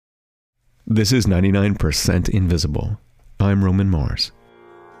This is 99% Invisible. I'm Roman Mars.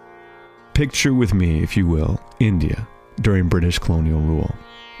 Picture with me, if you will, India during British colonial rule.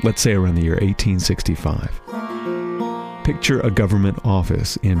 Let's say around the year 1865. Picture a government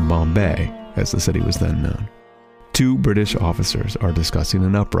office in Bombay, as the city was then known. 2 British officers are discussing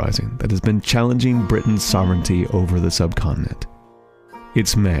an uprising that has been challenging Britain's sovereignty over the subcontinent.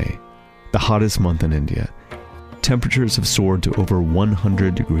 It's May, the hottest month in India. Temperatures have soared to over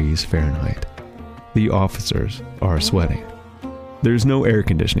 100 degrees Fahrenheit. The officers are sweating. There's no air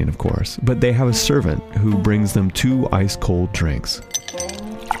conditioning, of course, but they have a servant who brings them 2 ice-cold drinks.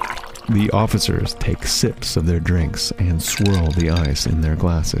 The officers take sips of their drinks and swirl the ice in their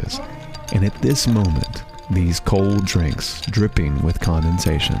glasses. And at this moment, these cold drinks, dripping with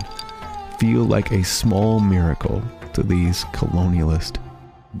condensation, feel like a small miracle to these colonialist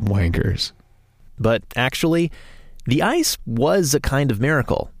wankers. But actually, the ice was a kind of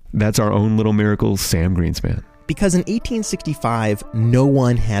miracle. That's our own little miracle, Sam Greenspan. Because in 1865, no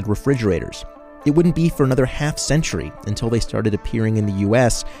one had refrigerators. It wouldn't be for another half century until they started appearing in the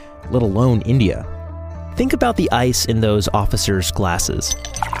US, let alone India. Think about the ice in those officers' glasses.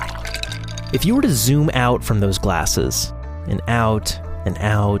 If you were to zoom out from those glasses, and out,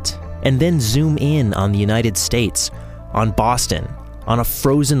 and then zoom in on the United States, on Boston, on a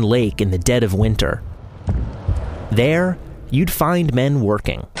frozen lake in the dead of winter, there, you'd find men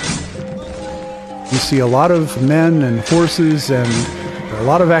working. You see a lot of men and horses and a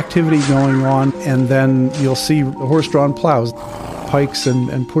lot of activity going on, and then you'll see horse-drawn plows, pikes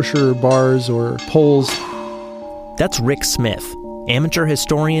and pusher bars or poles. That's Rick Smith, amateur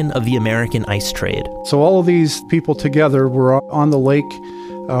historian of the American ice trade. So all of these people together were on the lake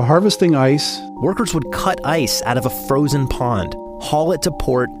harvesting ice. Workers would cut ice out of a frozen pond, haul it to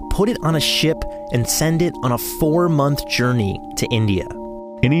port, put it on a ship, and send it on a 4-month journey to India.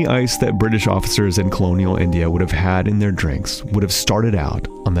 Any ice that British officers in colonial India would have had in their drinks would have started out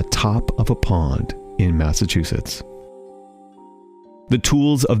on the top of a pond in Massachusetts. The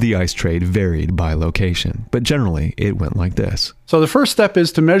tools of the ice trade varied by location, but generally it went like this. So the first step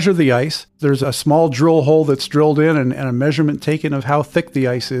is to measure the ice. There's a small drill hole that's drilled in and a measurement taken of how thick the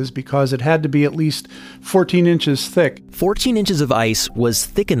ice is, because it had to be at least 14 inches thick. 14 inches of ice was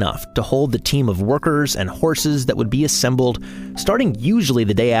thick enough to hold the team of workers and horses that would be assembled starting usually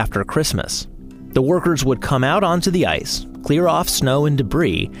the day after Christmas. The workers would come out onto the ice, clear off snow and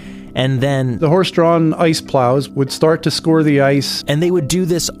debris, and then the horse-drawn ice plows would start to score the ice. And they would do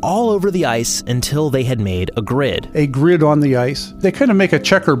this all over the ice until they had made a grid. A grid on the ice. They kind of make a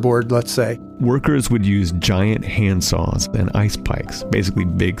checkerboard, let's say. Workers would use giant hand saws and ice pikes, basically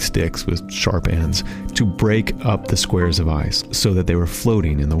big sticks with sharp ends, to break up the squares of ice so that they were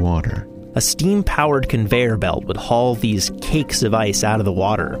floating in the water. A steam-powered conveyor belt would haul these cakes of ice out of the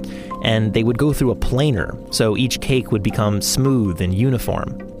water, and they would go through a planer, so each cake would become smooth and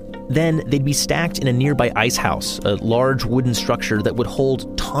uniform. Then they'd be stacked in a nearby ice house, a large wooden structure that would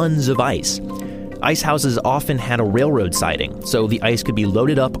hold tons of ice. Ice houses often had a railroad siding, so the ice could be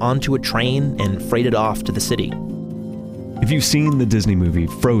loaded up onto a train and freighted off to the city. If you've seen the Disney movie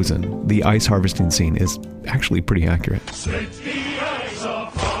Frozen, the ice harvesting scene is actually pretty accurate.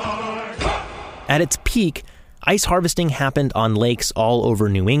 At its peak, ice harvesting happened on lakes all over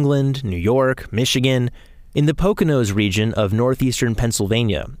New England, New York, Michigan. In the Poconos region of northeastern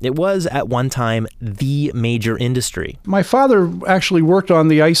Pennsylvania, it was at one time the major industry. My father actually worked on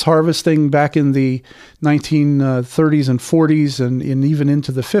the ice harvesting back in the 1930s and 40s and even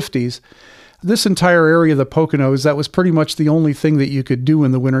into the 50s. This entire area of the Poconos, that was pretty much the only thing that you could do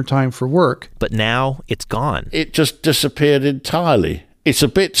in the wintertime for work. But now it's gone. It just disappeared entirely. It's a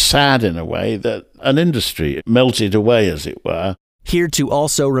bit sad in a way that an industry melted away, as it were. Here to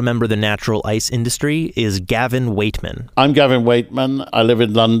also remember the natural ice industry is Gavin Waitman. I'm Gavin Waitman. I live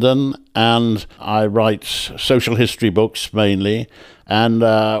in London and I write social history books mainly. And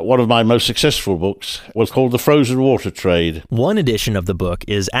one of my most successful books was called The Frozen Water Trade. One edition of the book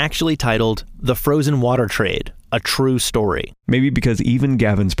is actually titled The Frozen Water Trade, A True Story. Maybe because even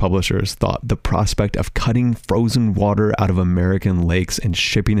Gavin's publishers thought the prospect of cutting frozen water out of American lakes and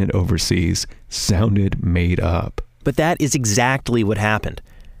shipping it overseas sounded made up. But that is exactly what happened.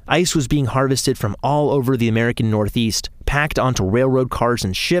 Ice was being harvested from all over the American Northeast, packed onto railroad cars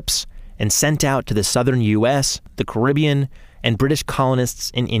and ships, and sent out to the southern U.S., the Caribbean, and British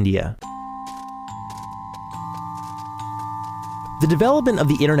colonists in India. The development of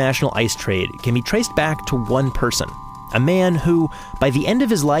the international ice trade can be traced back to one person, a man who, by the end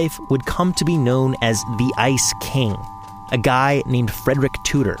of his life, would come to be known as the Ice King. a guy named Frederick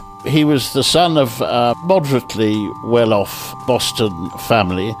Tudor. He was the son of a moderately well-off Boston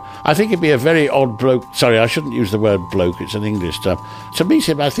family. I think he'd be a very odd bloke. Sorry, I shouldn't use the word bloke, it's an English term. To meet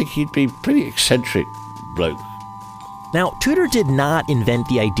him, I think he'd be a pretty eccentric bloke. Now, Tudor did not invent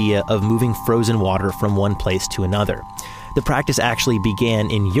the idea of moving frozen water from one place to another. The practice actually began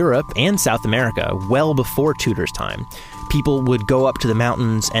in Europe and South America well before Tudor's time. People would go up to the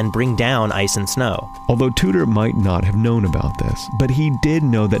mountains and bring down ice and snow. Although Tudor might not have known about this, but he did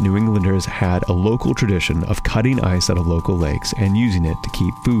know that New Englanders had a local tradition of cutting ice out of local lakes and using it to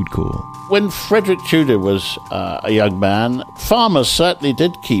keep food cool. When Frederick Tudor was a young man, farmers certainly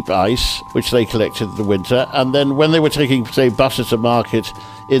did keep ice, which they collected in the winter, and then when they were taking, say, butter to market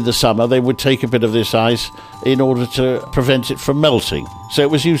in the summer, they would take a bit of this ice in order to prevent it from melting. So it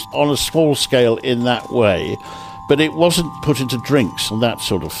was used on a small scale in that way, but it wasn't put into drinks and that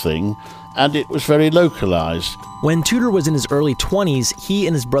sort of thing, and it was very localized. When Tudor was in his early 20s, he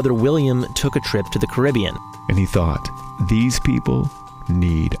and his brother William took a trip to the Caribbean. And he thought, these people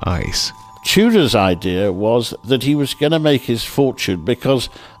need ice. Tudor's idea was that he was going to make his fortune because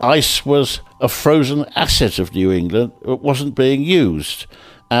ice was a frozen asset of New England. It wasn't being used.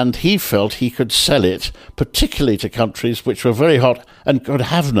 And he felt he could sell it, particularly to countries which were very hot and could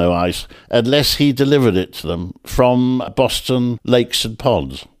have no ice unless he delivered it to them from Boston lakes and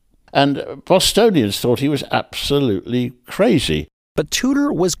ponds. And Bostonians thought he was absolutely crazy. But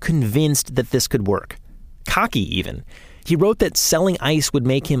Tudor was convinced that this could work. Cocky, even. He wrote that selling ice would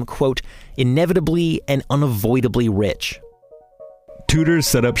make him, quote, inevitably and unavoidably rich. Tudor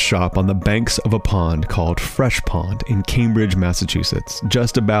set up shop on the banks of a pond called Fresh Pond in Cambridge, Massachusetts,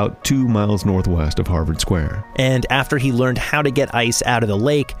 just about 2 miles northwest of Harvard Square. And after he learned how to get ice out of the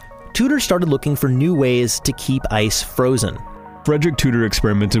lake, Tudor started looking for new ways to keep ice frozen. Frederick Tudor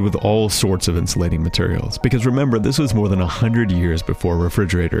experimented with all sorts of insulating materials, because remember, this was more than 100 years before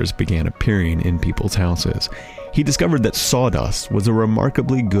refrigerators began appearing in people's houses. He discovered that sawdust was a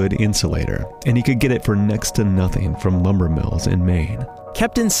remarkably good insulator, and he could get it for next to nothing from lumber mills in Maine.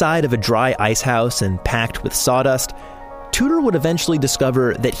 Kept inside of a dry ice house and packed with sawdust, Tudor would eventually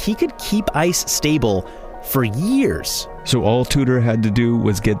discover that he could keep ice stable for years. So all Tudor had to do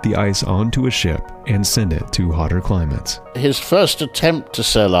was get the ice onto a ship and send it to hotter climates. His first attempt to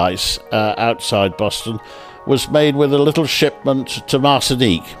sell ice outside Boston was made with a little shipment to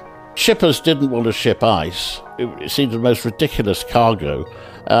Martinique. Shippers didn't want to ship ice. It seemed the most ridiculous cargo.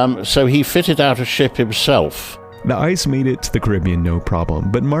 So he fitted out a ship himself. The ice made it to the Caribbean no problem,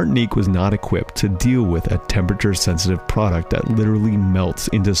 but Martinique was not equipped to deal with a temperature-sensitive product that literally melts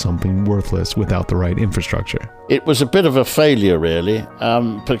into something worthless without the right infrastructure. It was a bit of a failure, really,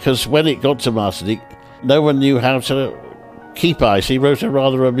 because when it got to Martinique, no one knew how to keep ice. He wrote a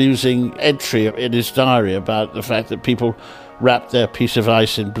rather amusing entry in his diary about the fact that people wrapped their piece of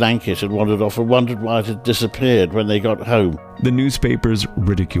ice in blanket and wandered off and wondered why it had disappeared when they got home. The newspapers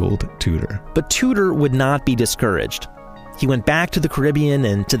ridiculed Tudor. But Tudor would not be discouraged. He went back to the Caribbean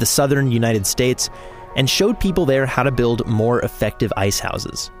and to the southern United States and showed people there how to build more effective ice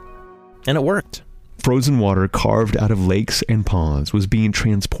houses. And it worked. Frozen water carved out of lakes and ponds was being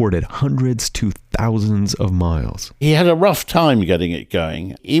transported hundreds to thousands of miles. He had a rough time getting it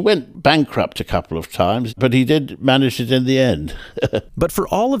going. He went bankrupt a couple of times, but he did manage it in the end. But for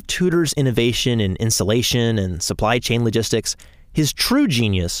all of Tudor's innovation in insulation and supply chain logistics, his true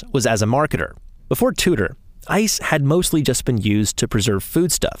genius was as a marketer. Before Tudor, ice had mostly just been used to preserve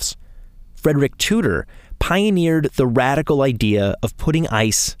foodstuffs. Frederick Tudor pioneered the radical idea of putting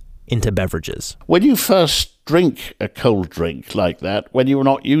ice into beverages. When you first drink a cold drink like that, when you're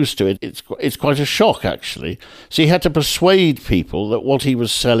not used to it, it's quite a shock, actually. So he had to persuade people that what he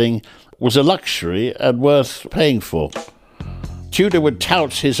was selling was a luxury and worth paying for. Tudor would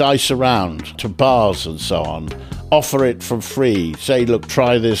tout his ice around to bars and so on, offer it for free, say, look,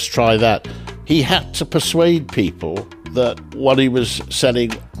 try this, try that. He had to persuade people that what he was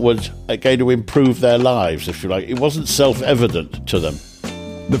selling was going to improve their lives, if you like. It wasn't self-evident to them.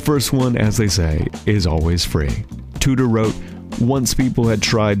 The first one, as they say, is always free. Tudor wrote, once people had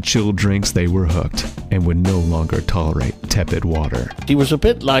tried chilled drinks, they were hooked and would no longer tolerate tepid water. He was a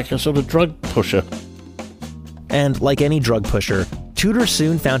bit like a sort of drug pusher. And like any drug pusher, Tudor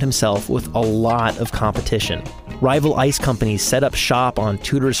soon found himself with a lot of competition. Rival ice companies set up shop on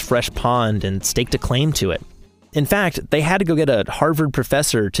Tudor's Fresh Pond and staked a claim to it. In fact, they had to go get a Harvard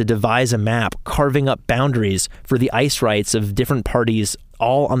professor to devise a map carving up boundaries for the ice rights of different parties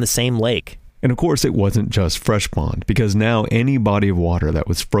all on the same lake. And of course, it wasn't just fresh pond, because now any body of water that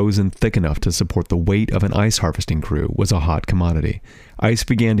was frozen thick enough to support the weight of an ice harvesting crew was a hot commodity. Ice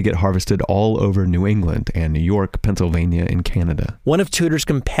began to get harvested all over New England and New York, Pennsylvania, and Canada. One of Tudor's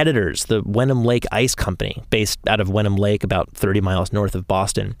competitors, the Wenham Lake Ice Company, based out of Wenham Lake about 30 miles north of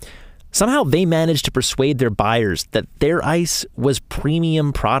Boston, somehow they managed to persuade their buyers that their ice was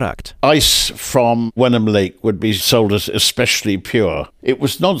premium product. Ice from Wenham Lake would be sold as especially pure. It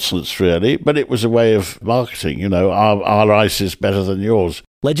was nonsense, really, but it was a way of marketing. You know, our ice is better than yours.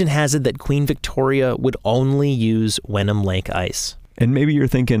 Legend has it that Queen Victoria would only use Wenham Lake ice. And maybe you're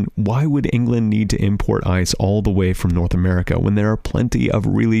thinking, why would England need to import ice all the way from North America when there are plenty of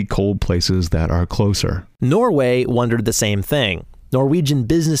really cold places that are closer? Norway wondered the same thing. Norwegian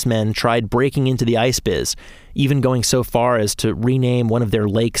businessmen tried breaking into the ice biz, even going so far as to rename one of their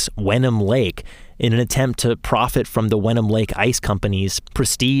lakes Wenham Lake in an attempt to profit from the Wenham Lake Ice Company's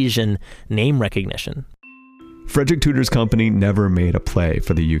prestige and name recognition. Frederick Tudor's company never made a play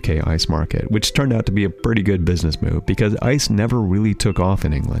for the UK ice market, which turned out to be a pretty good business move because ice never really took off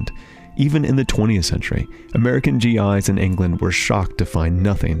in England. Even in the 20th century, American GIs in England were shocked to find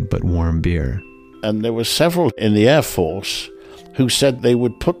nothing but warm beer. And there were several in the Air Force who said they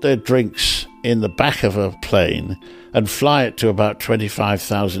would put their drinks in the back of a plane and fly it to about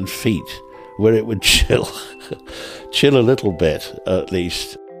 25,000 feet, where it would chill a little bit, at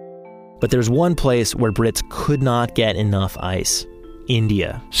least. But there's one place where Brits could not get enough ice: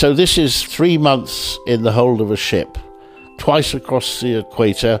 India. So this is 3 months in the hold of a ship, twice across the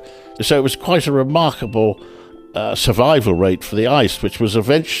equator. So it was quite a remarkable survival rate for the ice, which was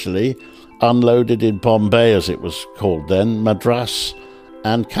eventually unloaded in Bombay, as it was called then, Madras,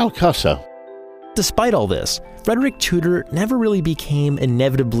 and Calcutta. Despite all this, Frederick Tudor never really became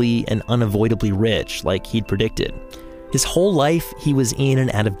inevitably and unavoidably rich like he'd predicted. His whole life, he was in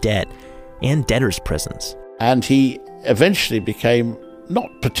and out of debt and debtors' prisons. And he eventually became not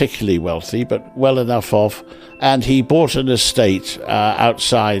particularly wealthy, but well enough off, and he bought an estate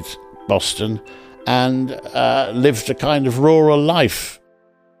outside Boston and lived a kind of rural life.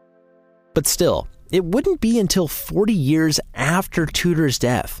 But still, it wouldn't be until 40 years after Tudor's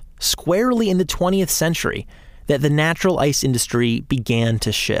death, squarely in the 20th century, that the natural ice industry began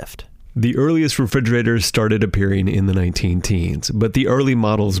to shift. The earliest refrigerators started appearing in the 19-teens, but the early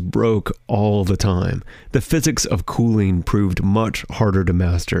models broke all the time. The physics of cooling proved much harder to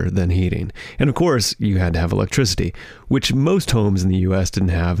master than heating. And of course, you had to have electricity, which most homes in the US didn't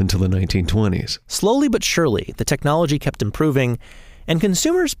have until the 1920s. Slowly but surely, the technology kept improving, and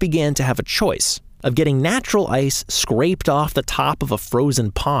consumers began to have a choice of getting natural ice scraped off the top of a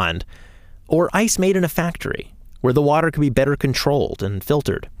frozen pond, or ice made in a factory, where the water could be better controlled and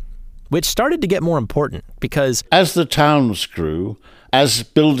filtered. Which started to get more important because as the towns grew, as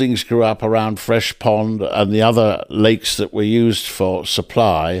buildings grew up around Fresh Pond and the other lakes that were used for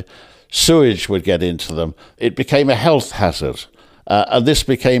supply, sewage would get into them. It became a health hazard. And this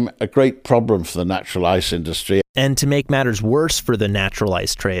became a great problem for the natural ice industry. And to make matters worse for the natural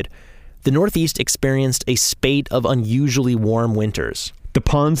ice trade, the Northeast experienced a spate of unusually warm winters. The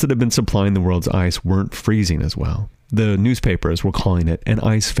ponds that had been supplying the world's ice weren't freezing as well. The newspapers were calling it an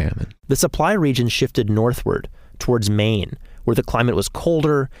ice famine. The supply region shifted northward, towards Maine, where the climate was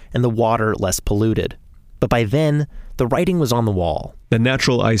colder and the water less polluted. But by then, the writing was on the wall. The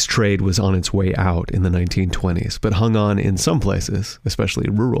natural ice trade was on its way out in the 1920s, but hung on in some places, especially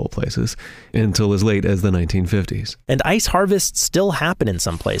rural places, until as late as the 1950s. And ice harvests still happen in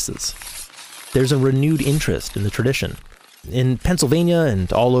some places. There's a renewed interest in the tradition. In Pennsylvania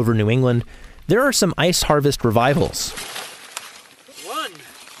and all over New England, there are some ice harvest revivals. One.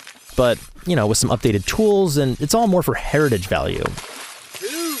 But, with some updated tools, and it's all more for heritage value.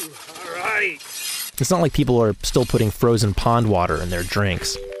 Two. All right. It's not like people are still putting frozen pond water in their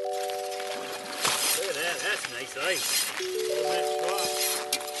drinks. Look at that. That's nice ice.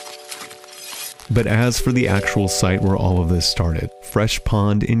 But as for the actual site where all of this started, Fresh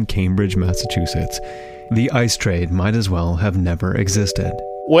Pond in Cambridge, Massachusetts, the ice trade might as well have never existed.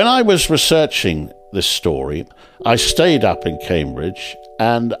 When I was researching this story, I stayed up in Cambridge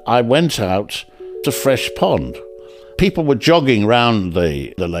and I went out to Fresh Pond. People were jogging round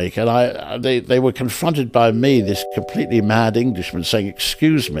the lake and they were confronted by me, this completely mad Englishman, saying,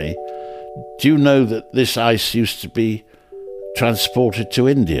 "Excuse me, do you know that this ice used to be transported to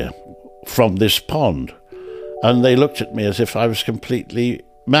India from this pond?" And they looked at me as if I was completely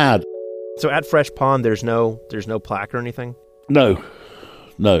mad. So at Fresh Pond, there's no plaque or anything? No.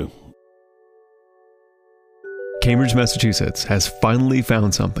 Cambridge, Massachusetts has finally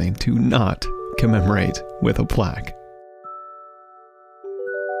found something to not commemorate with a plaque.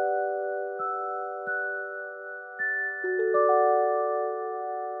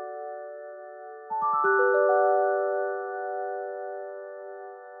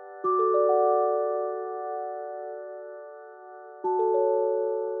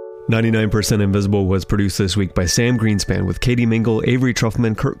 99% Invisible was produced this week by Sam Greenspan with Katie Mingle, Avery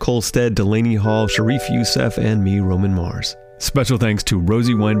Truffman, Kurt Kolstead, Delaney Hall, Sharif Youssef, and me, Roman Mars. Special thanks to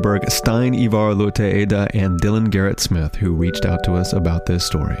Rosie Weinberg, Stein Ivar Loteeda, and Dylan Garrett Smith, who reached out to us about this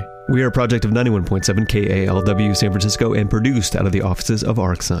story. We are a project of 91.7 KALW San Francisco and produced out of the offices of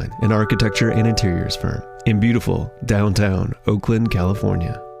ArcSign, an architecture and interiors firm, in beautiful downtown Oakland,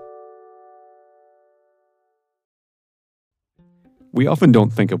 California. We often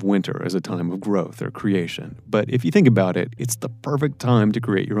don't think of winter as a time of growth or creation, but if you think about it, it's the perfect time to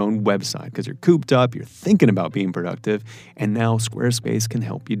create your own website because you're cooped up, you're thinking about being productive, and now Squarespace can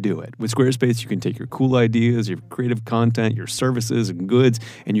help you do it. With Squarespace, you can take your cool ideas, your creative content, your services and goods,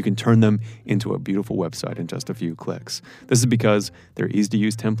 and you can turn them into a beautiful website in just a few clicks. This is because their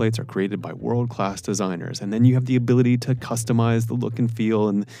easy-to-use templates are created by world-class designers, and then you have the ability to customize the look and feel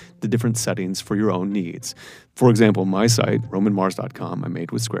and the different settings for your own needs. For example, my site, romanmars.com, I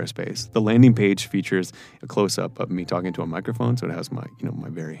made with Squarespace. The landing page features a close-up of me talking to a microphone, so it has my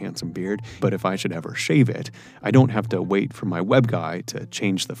very handsome beard. But if I should ever shave it, I don't have to wait for my web guy to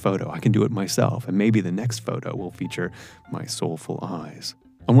change the photo. I can do it myself, and maybe the next photo will feature my soulful eyes.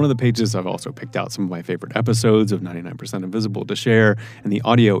 On one of the pages, I've also picked out some of my favorite episodes of 99% Invisible to share, and the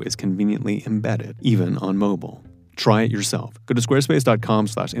audio is conveniently embedded, even on mobile. Try it yourself. Go to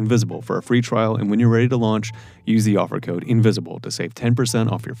squarespace.com/invisible for a free trial, and when you're ready to launch, use the offer code INVISIBLE to save 10%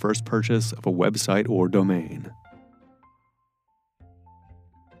 off your first purchase of a website or domain.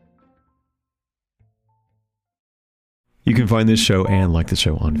 You can find this show and like the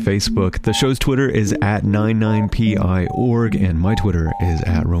show on Facebook. The show's Twitter is @99PIorg, and my Twitter is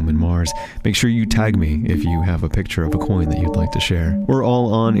 @RomanMars. Make sure you tag me if you have a picture of a coin that you'd like to share. We're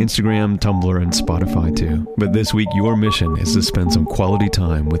all on Instagram, Tumblr, and Spotify too. But this week, your mission is to spend some quality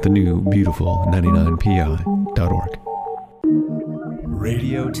time with the new, beautiful 99pi.org.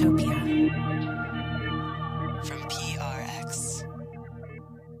 Radiotopia.